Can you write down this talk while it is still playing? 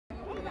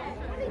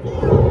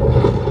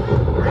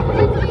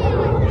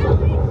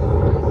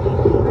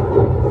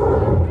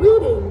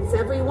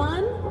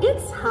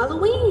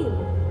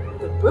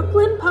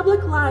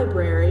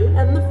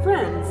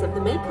Librarians of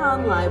the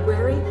Macon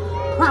Library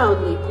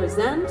proudly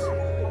present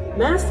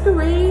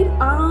Masquerade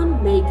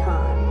on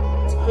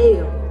Macon,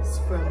 Tales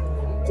from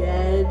the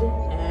Dead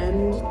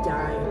and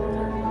Dying.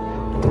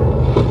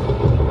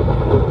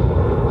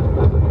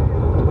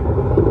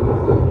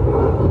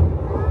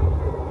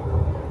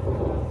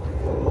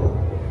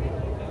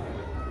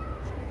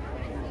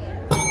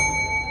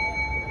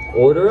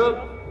 Order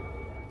up.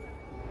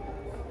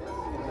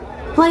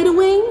 Plate of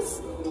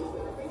wings?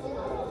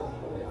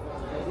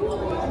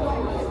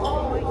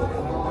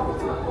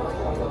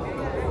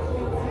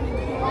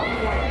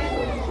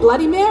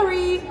 Bloody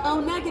Mary. Oh,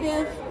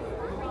 negative.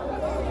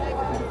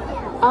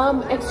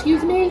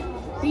 Excuse me?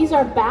 These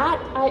are bat.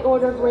 I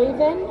ordered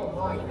raven.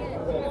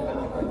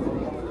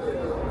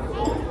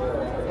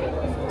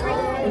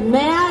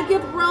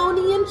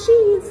 Macaroni and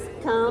cheese.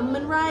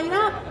 Coming right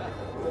up.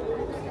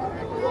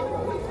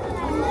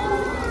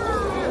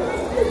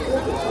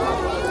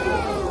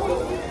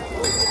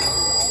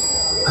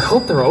 I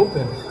hope they're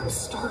open. I'm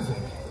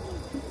starving.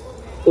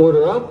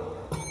 Order up.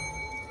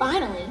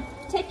 Finally.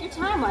 Take your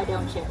time, why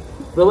don't you?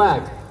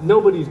 Relax.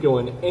 Nobody's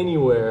going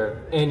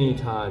anywhere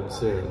anytime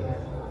soon.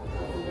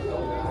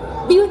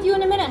 Be with you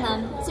in a minute,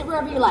 hon. Sit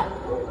wherever you like.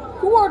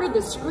 Who ordered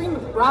the scream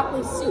of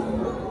broccoli soup?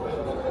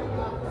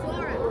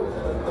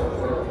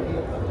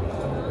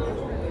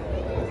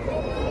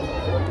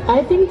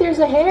 I think there's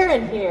a hair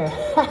in here.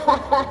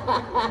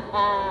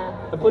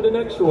 I put an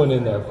extra one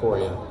in there for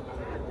you.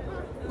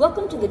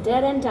 Welcome to the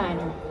Dead End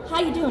Diner.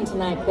 How you doing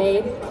tonight,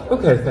 babe?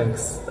 Okay,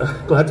 thanks.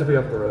 Glad to be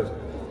off the road.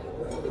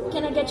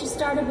 Can I get you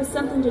started with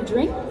something to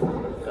drink?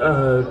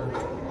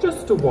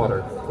 Just a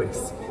water,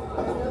 please.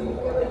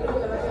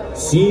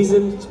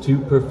 Seasoned to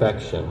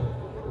perfection.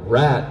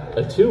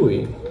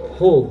 Ratatouille,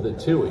 hold the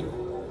tui.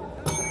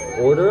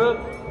 Order up.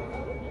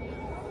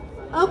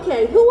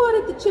 Okay, who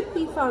ordered the chipped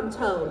beef on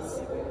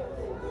toast?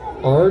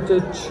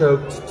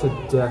 Artichoked to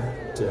death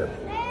dip.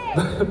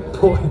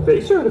 Boy, they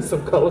sure have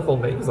some colorful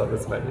names on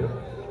this menu.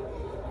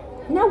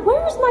 Now,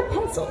 where's my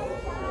pencil?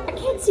 I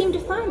can't seem to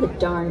find the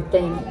darn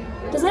thing.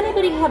 Does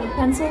anybody have a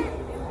pencil?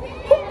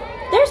 Oop,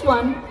 there's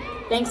one.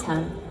 Thanks,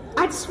 hon.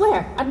 I'd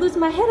swear I'd lose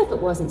my head if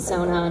it wasn't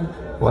sewn on.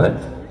 What?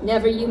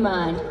 Never you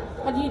mind.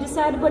 Have you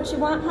decided what you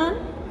want, hon?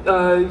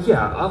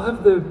 Yeah, I'll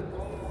have the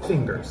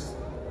fingers.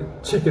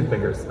 Chicken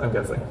fingers, I'm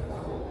guessing.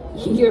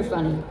 You're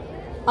funny.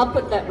 I'll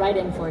put that right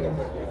in for you.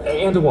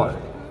 And a water.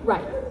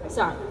 Right.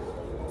 Sorry.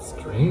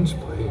 Strange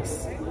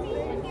place.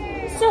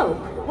 So,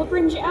 what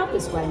brings you out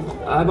this way?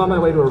 I'm on my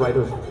way to a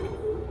writer's room.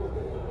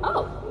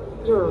 Oh,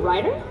 you're a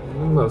writer?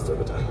 Most of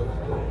the time.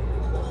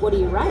 What do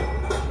you write?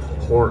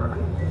 Horror.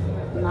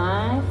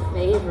 My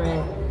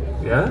favorite.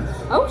 Yeah?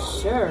 Oh,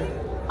 sure.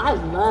 I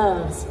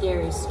love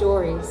scary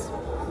stories.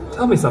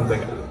 Tell me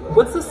something.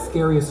 What's the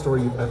scariest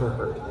story you've ever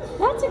heard?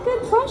 That's a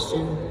good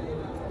question.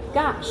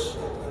 Gosh,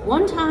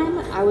 one time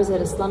I was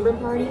at a slumber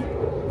party.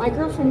 My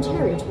girlfriend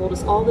Terry told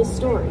us all this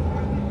story.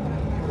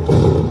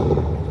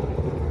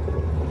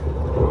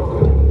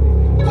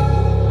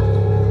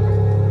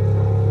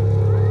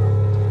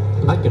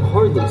 I can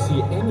hardly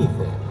see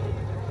anything.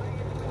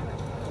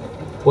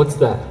 What's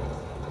that?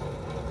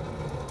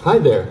 Hi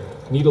there.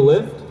 Need a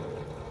lift?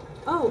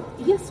 Oh,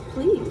 yes,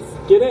 please.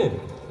 Get in.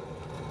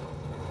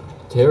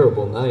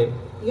 Terrible night.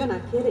 You're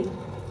not kidding.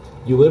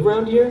 You live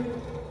around here?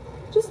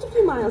 Just a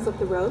few miles up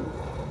the road.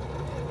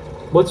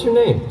 What's your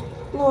name?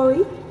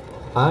 Lori?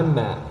 I'm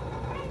Matt.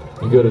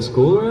 You go to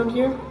school around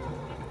here?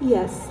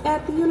 Yes,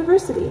 at the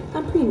university.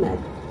 I'm pre-med.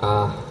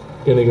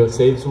 Gonna go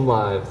save some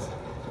lives.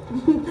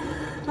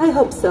 I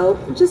hope so.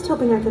 Just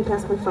hoping I can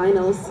pass my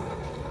finals.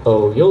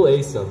 Oh, you'll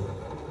ace them.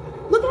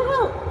 Look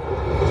out!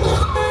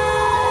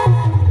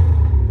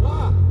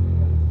 Ah!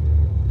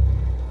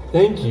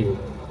 Thank you,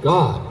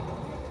 God.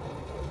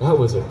 That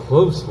was a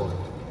close one.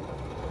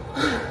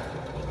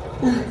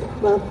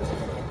 Well,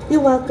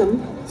 you're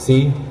welcome.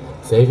 See?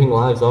 Saving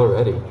lives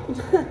already.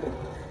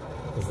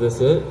 Is this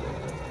it?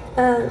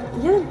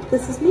 Yeah,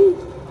 this is me.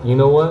 You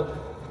know what?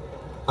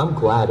 I'm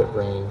glad it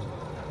rained.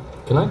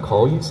 Can I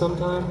call you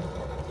sometime?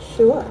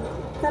 Sure.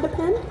 Got a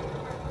pen?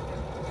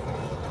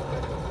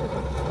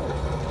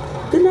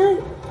 Good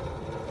night.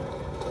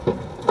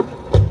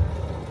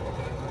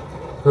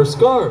 Her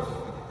scarf!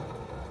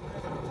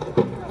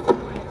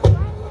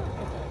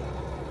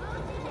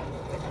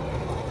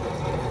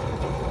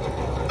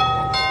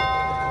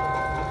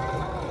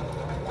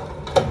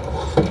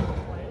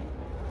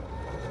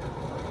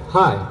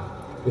 Hi,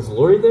 is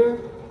Lori there?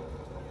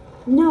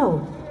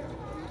 No,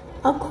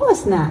 of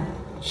course not.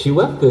 She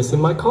left this in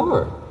my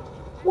car.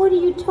 What are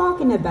you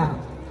talking about?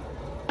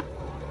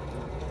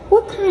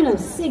 What kind of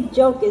sick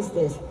joke is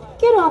this?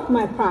 Get off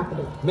my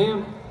property.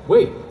 Ma'am,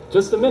 wait,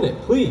 just a minute,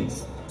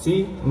 please.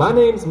 See, my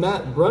name's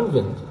Matt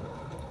Brunvand.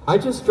 I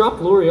just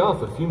dropped Lori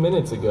off a few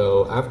minutes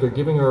ago after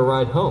giving her a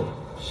ride home.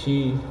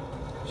 She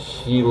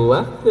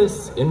left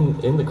this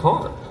in the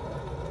car.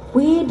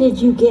 Where did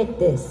you get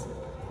this?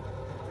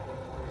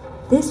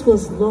 This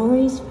was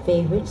Lori's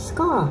favorite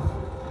scarf.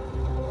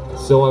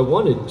 So I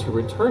wanted to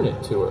return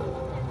it to her.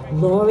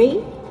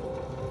 Lori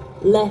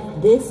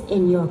left this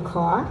in your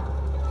car?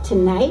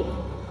 Tonight?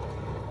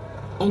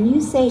 And you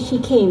say she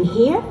came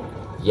here?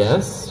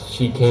 Yes,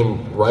 she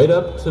came right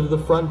up to the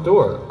front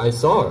door. I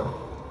saw her.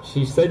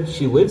 She said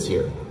she lives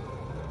here.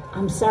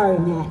 I'm sorry,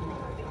 Matt.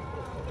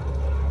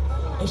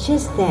 It's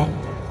just that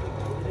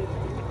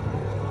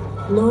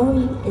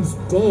Lori is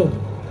dead.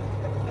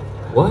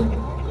 What?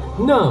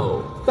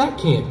 No, that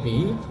can't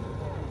be.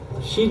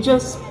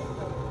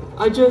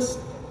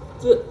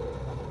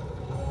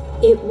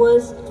 It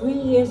was 3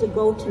 years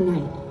ago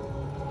tonight.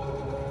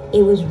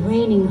 It was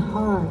raining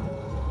hard.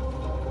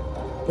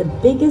 The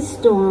biggest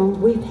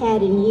storm we've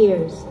had in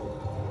years.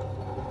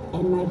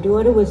 And my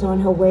daughter was on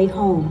her way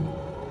home.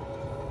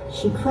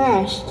 She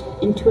crashed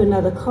into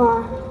another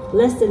car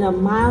less than a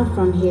mile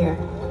from here.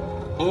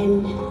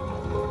 And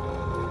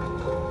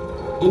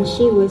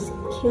she was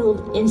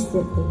killed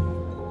instantly.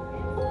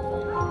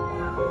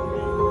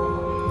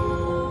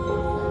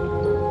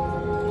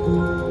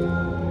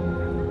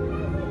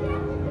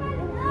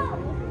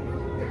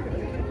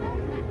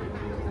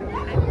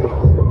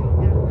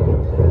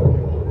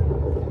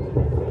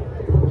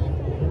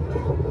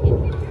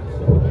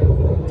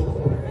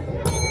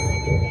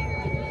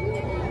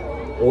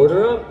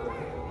 Order up.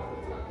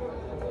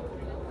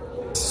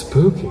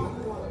 Spooky.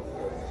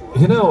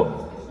 You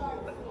know,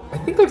 I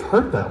think I've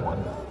heard that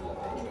one.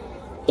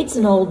 It's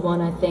an old one,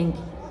 I think.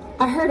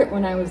 I heard it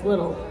when I was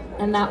little,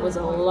 and that was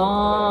a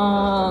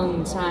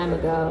long time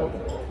ago.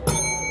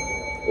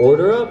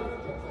 Order up.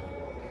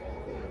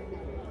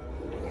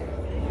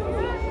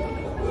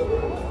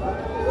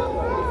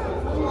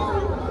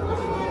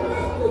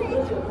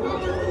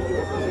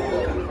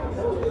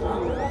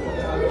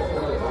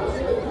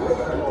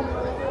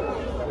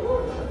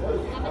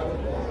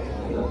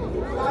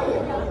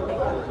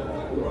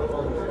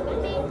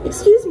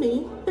 Excuse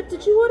me, but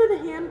did you order the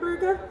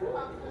hamburger?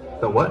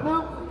 The what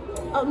now?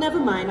 Oh, never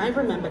mind. I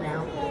remember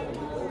now.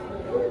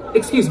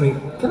 Excuse me,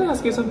 can I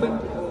ask you something?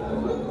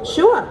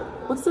 Sure.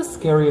 What's the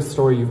scariest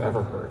story you've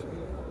ever heard?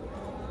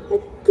 A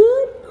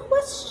good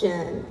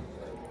question.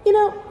 You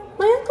know,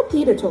 my Uncle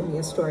Peter told me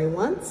a story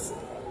once.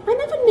 I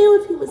never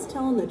knew if he was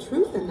telling the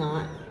truth or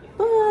not,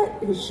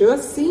 but it sure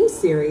seemed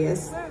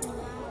serious.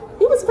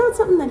 It was about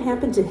something that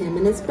happened to him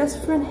and his best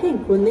friend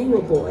Hank when they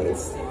were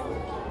boys.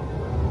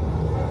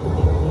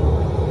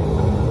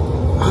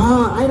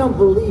 I don't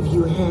believe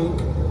you, Hank.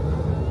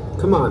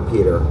 Come on,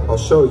 Peter. I'll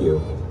show you.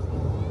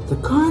 The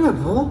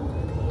carnival?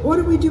 What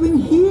are we doing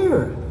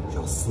here?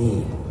 You'll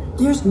see.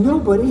 There's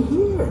nobody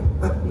here.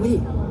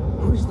 Wait,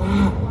 who's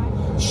that?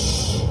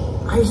 Shh.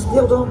 I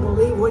still don't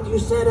believe what you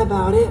said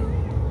about it.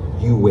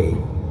 You wait.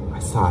 I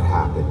saw it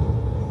happen.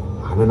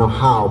 I don't know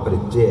how, but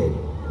it did.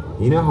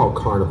 You know how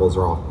carnivals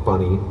are all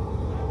funny?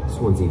 This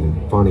one's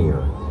even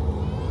funnier.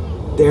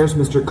 There's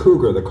Mr.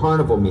 Cougar, the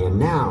carnival man,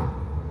 now.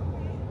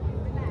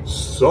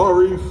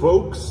 Sorry,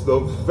 folks, the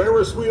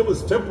Ferris wheel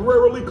is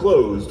temporarily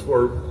closed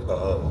for,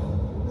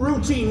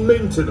 routine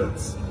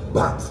maintenance.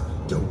 But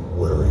don't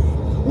worry,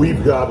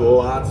 we've got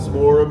lots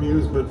more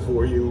amusement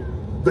for you.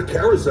 The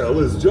carousel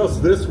is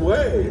just this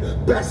way,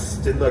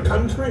 best in the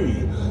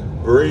country.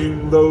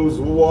 Bring those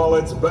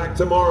wallets back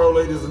tomorrow,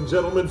 ladies and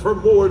gentlemen, for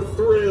more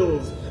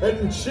thrills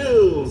and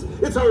chills.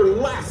 It's our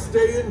last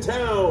day in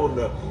town.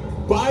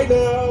 Bye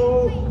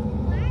now.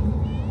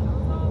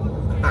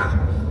 Ah.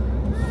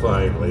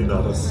 Finally,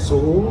 not a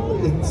soul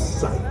in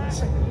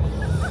sight.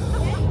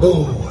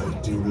 Oh, I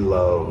do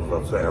love a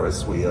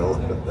Ferris wheel.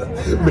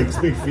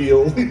 Makes me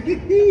feel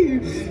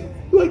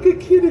like a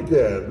kid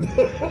again.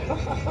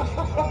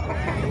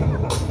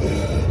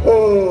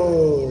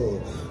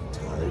 Oh,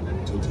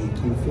 time to take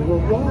you for a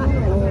ride.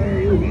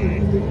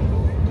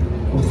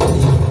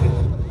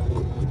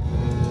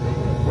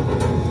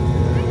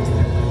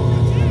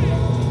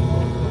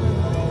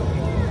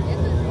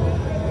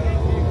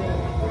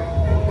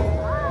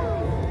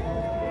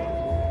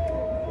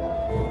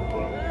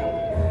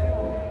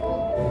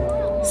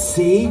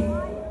 See?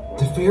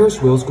 The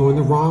Ferris wheel's going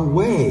the wrong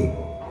way.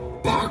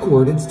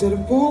 Backward instead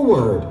of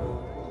forward.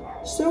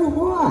 So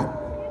what?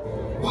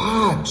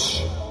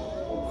 Watch.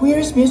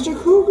 Where's Mr.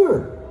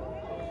 Cougar?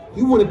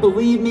 You wouldn't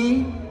believe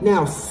me?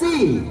 Now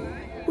see.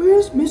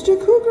 Where's Mr.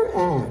 Cougar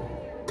at?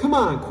 Come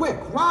on, quick,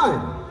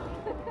 run.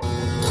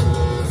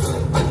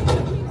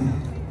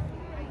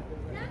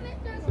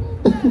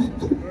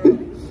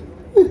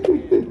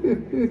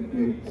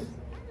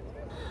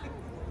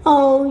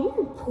 Oh,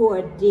 you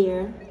poor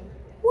dear.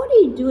 What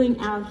are you doing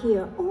out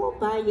here all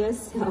by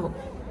yourself?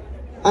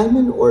 I'm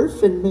an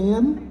orphan,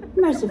 ma'am.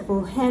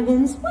 Merciful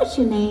heavens, what's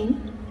your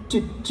name?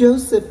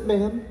 Joseph,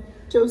 ma'am.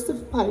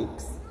 Joseph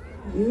Pikes.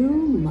 You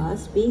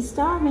must be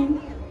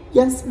starving.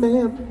 Yes,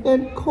 ma'am,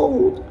 and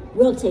cold.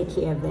 We'll take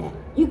care of that.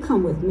 You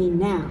come with me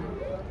now.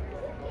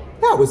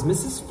 That was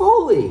Mrs.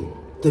 Foley.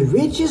 The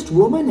richest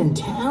woman in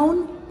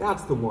town?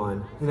 That's the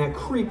one. And that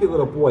creepy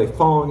little boy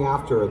following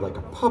after her like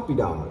a puppy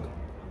dog.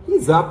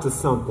 He's up to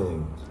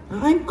something.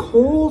 I'm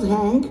cold,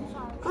 Hank.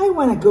 I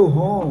want to go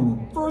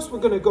home. First, we're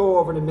going to go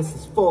over to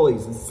Mrs.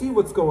 Foley's and see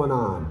what's going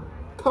on.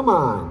 Come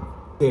on.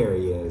 There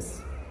he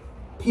is.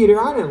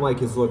 Peter, I didn't like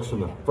his looks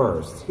from the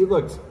first. He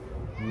looked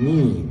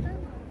mean.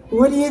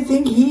 What do you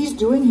think he's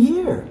doing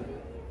here?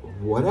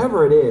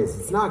 Whatever it is,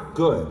 it's not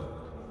good.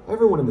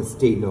 Everyone in the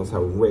state knows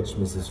how rich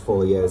Mrs.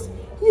 Foley is.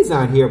 He's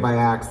not here by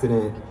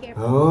accident.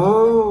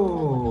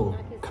 Oh,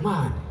 come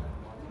on.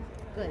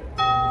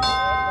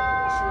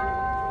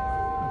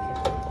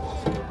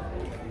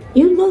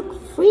 You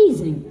look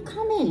freezing.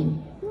 Come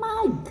in.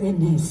 My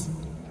goodness.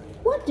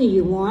 What do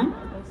you want?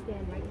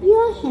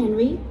 You're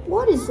Henry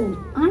Watterson,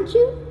 aren't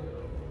you?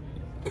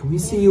 Can we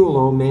see you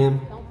alone,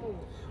 ma'am?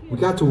 We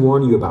got to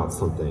warn you about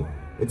something.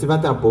 It's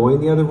about that boy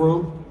in the other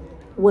room.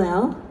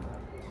 Well?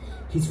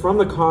 He's from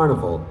the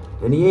carnival,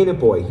 and he ain't a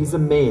boy, he's a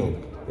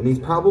man. And he's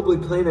probably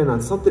planning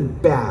on something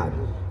bad.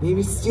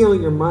 Maybe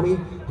stealing your money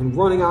and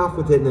running off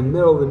with it in the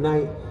middle of the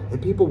night. And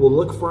people will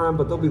look for him,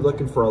 but they'll be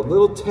looking for a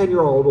little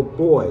 10-year-old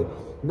boy,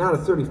 not a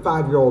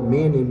 35-year-old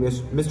man named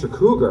Mr.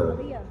 Cougar.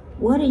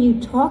 What are you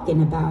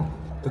talking about?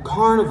 The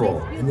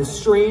carnival, and this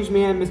strange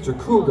man, Mr.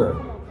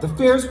 Cougar. The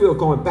Ferris wheel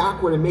going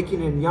backward and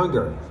making him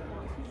younger.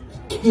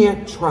 You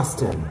can't trust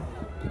him,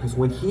 because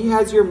when he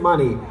has your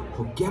money,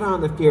 he'll get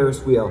on the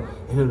Ferris wheel,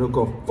 and it'll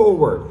go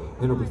forward,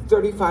 and it'll be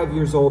 35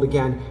 years old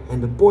again,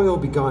 and the boy will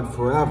be gone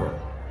forever.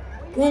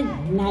 Good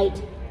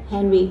night,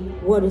 Henry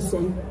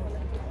Watterson.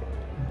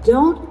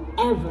 Don't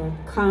ever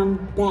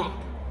come back.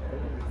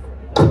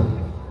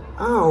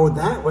 Oh,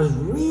 that was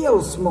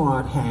real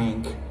smart,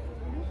 Hank.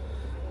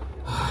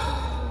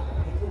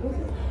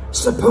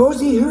 Suppose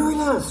he heard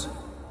us.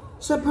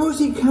 Suppose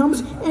he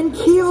comes and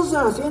kills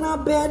us in our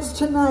beds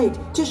tonight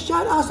to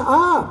shut us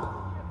up.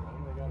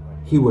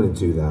 He wouldn't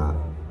do that.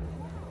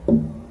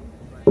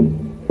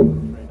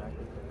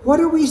 What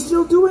are we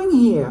still doing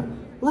here?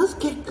 Let's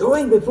get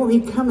going before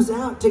he comes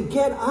out to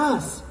get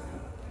us.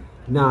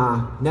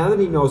 Nah, now that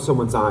he knows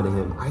someone's on to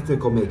him, I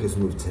think he'll make his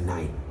move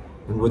tonight.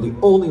 And we're the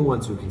only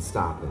ones who can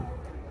stop him.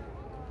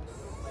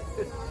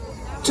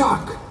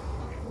 Duck!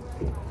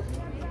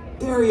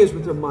 There he is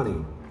with your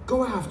money.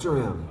 Go after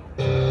him.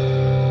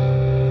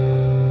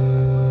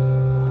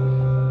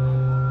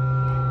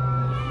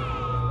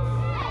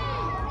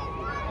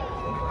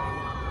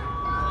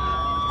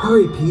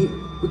 Hurry, Pete.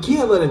 We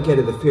can't let him get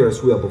to the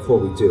Ferris wheel before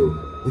we do.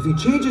 If he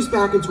changes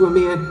back into a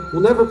man,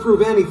 we'll never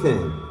prove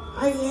anything.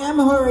 I am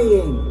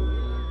hurrying.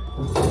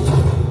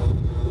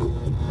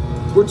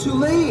 We're too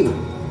late.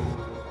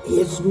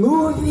 It's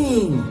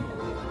moving.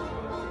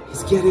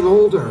 He's getting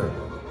older.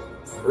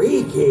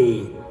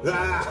 Freaky.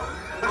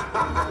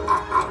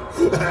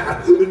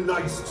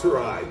 Nice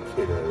try,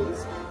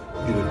 kiddos.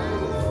 You didn't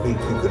really think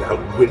you could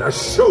outwit a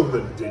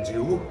showman, did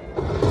you?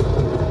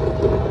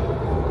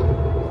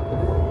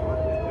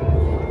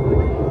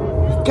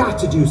 We've got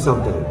to do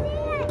something.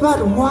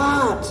 But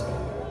what?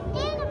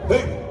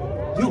 Hey,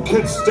 you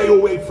kids stay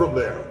away from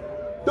there.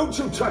 Don't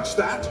you touch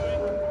that.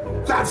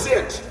 That's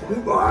it.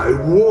 I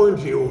warned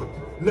you.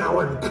 Now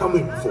I'm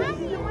coming for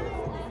you.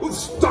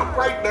 Stop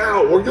right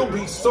now or you'll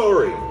be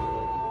sorry.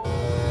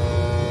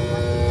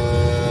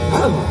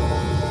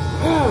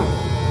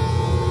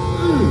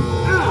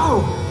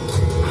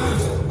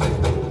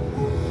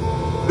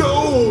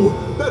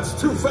 No! That's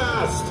too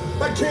fast!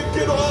 I can't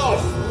get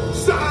off!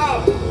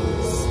 Stop!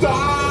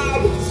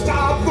 Stop!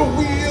 Stop the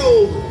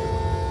wheel!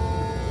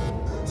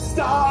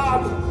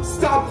 Stop!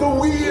 Stop the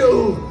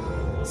wheel!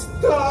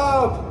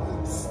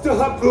 Stop!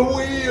 Stop the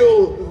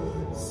wheel!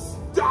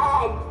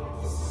 Stop!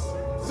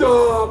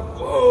 Stop!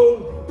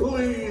 Oh,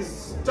 please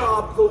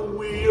stop the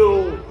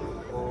wheel!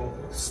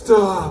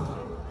 Stop!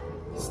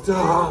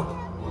 Stop!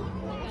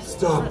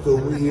 Stop the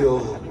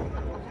wheel!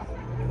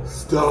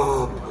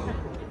 Stop!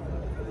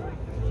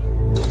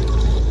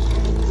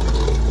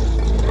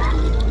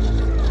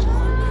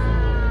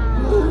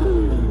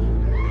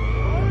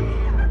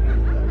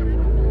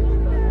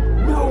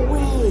 No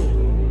way!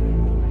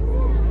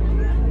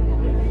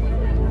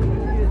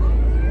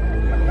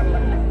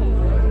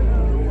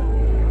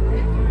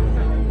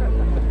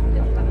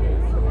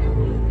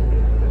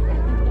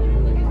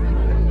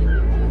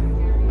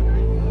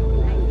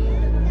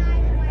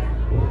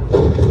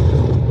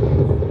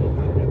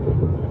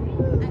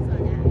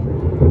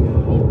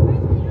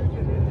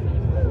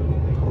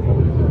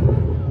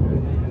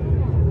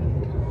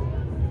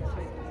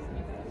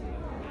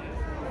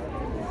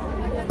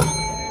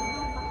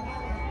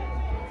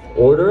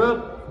 Order up.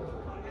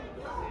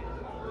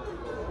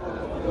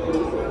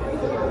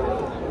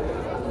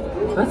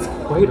 That's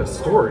quite a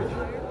story.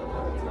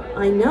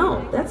 I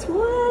know. That's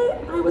why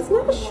I was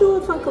never sure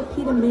if Uncle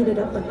Peter made it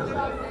up or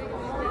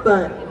not.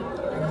 But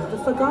I never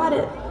forgot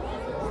it.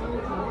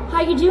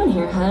 How you doing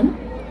here, hun?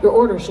 Your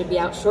order should be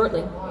out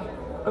shortly.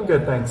 I'm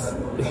good, thanks.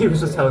 He was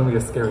just telling me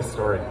a scary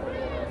story.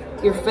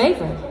 Your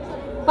favorite?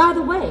 By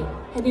the way,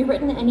 have you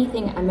written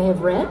anything I may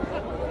have read?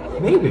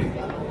 Maybe.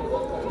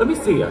 Let me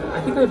see.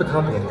 I think I have a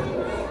copy in here.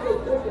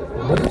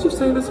 What did you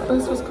say this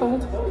place was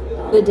called?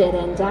 The Dead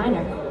End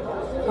Diner.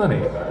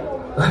 Funny.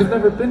 I've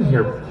never been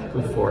here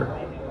before.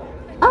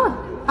 Ah,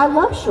 I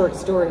love short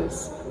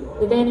stories.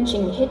 The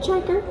Vanishing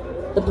Hitchhiker,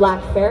 The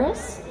Black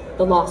Ferris,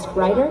 The Lost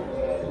Writer.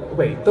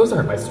 Wait, those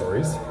aren't my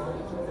stories.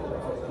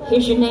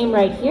 Here's your name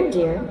right here,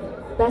 dear.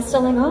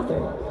 Best-selling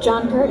author,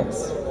 John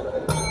Curtis.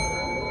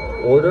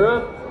 Order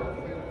up.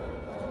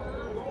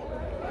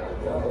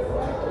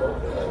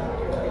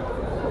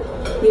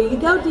 Here you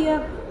go,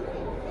 dear.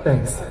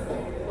 Thanks.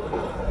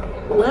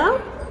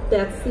 Well,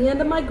 that's the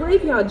end of my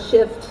graveyard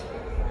shift.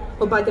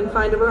 Hope I can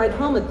find a ride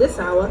home at this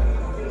hour.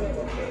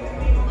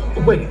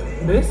 Wait,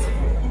 miss?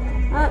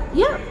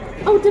 Yeah.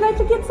 Oh, did I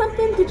forget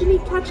something? Did you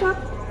need ketchup?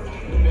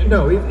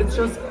 No, it's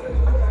just...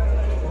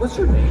 What's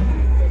your name?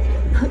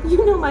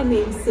 You know my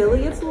name,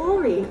 silly. It's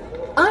Lori.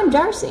 I'm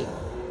Darcy.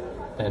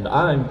 And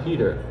I'm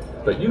Peter,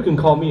 but you can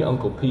call me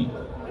Uncle Pete.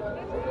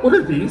 What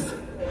are these?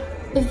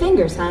 The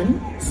fingers, hun.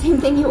 Same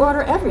thing you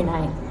order every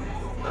night.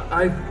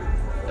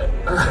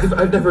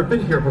 I've never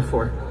been here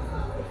before.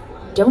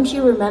 Don't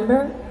you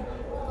remember?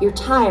 You're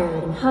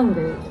tired and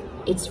hungry.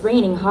 It's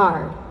raining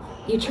hard.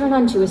 You turn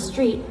onto a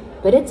street,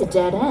 but it's a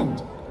dead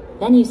end.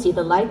 Then you see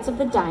the lights of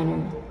the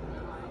diner.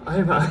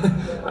 I'm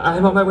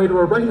on my way to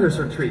a writer's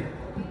retreat.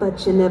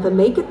 But you never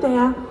make it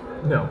there.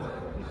 No.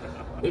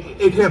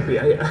 It can't be.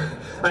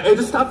 I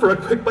just stopped for a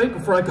quick bite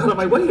before I got on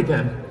my way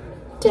again.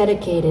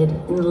 Dedicated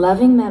in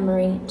loving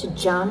memory to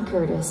John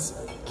Curtis,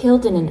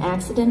 killed in an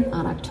accident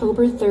on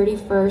October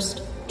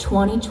 31st,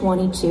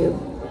 2022.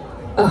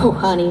 Oh,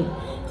 honey,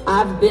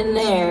 I've been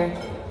there.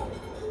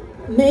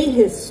 May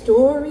his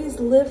stories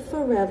live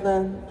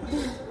forever.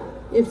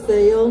 If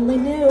they only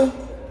knew.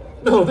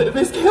 No,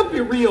 this can't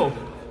be real.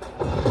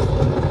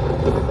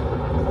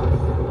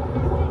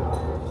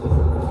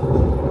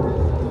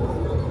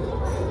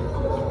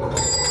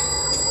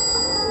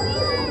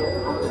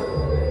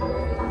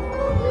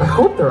 I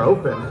hope they're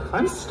open.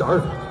 I'm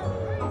starving.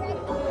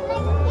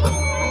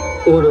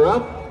 Order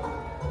up.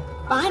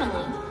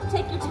 Finally.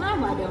 Take your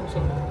time, why don't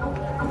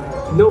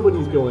you?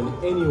 Nobody's going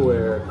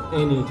anywhere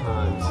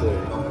anytime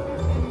soon.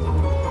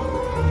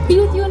 Be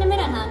with you in a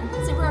minute, hun.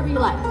 Sit wherever you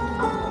like.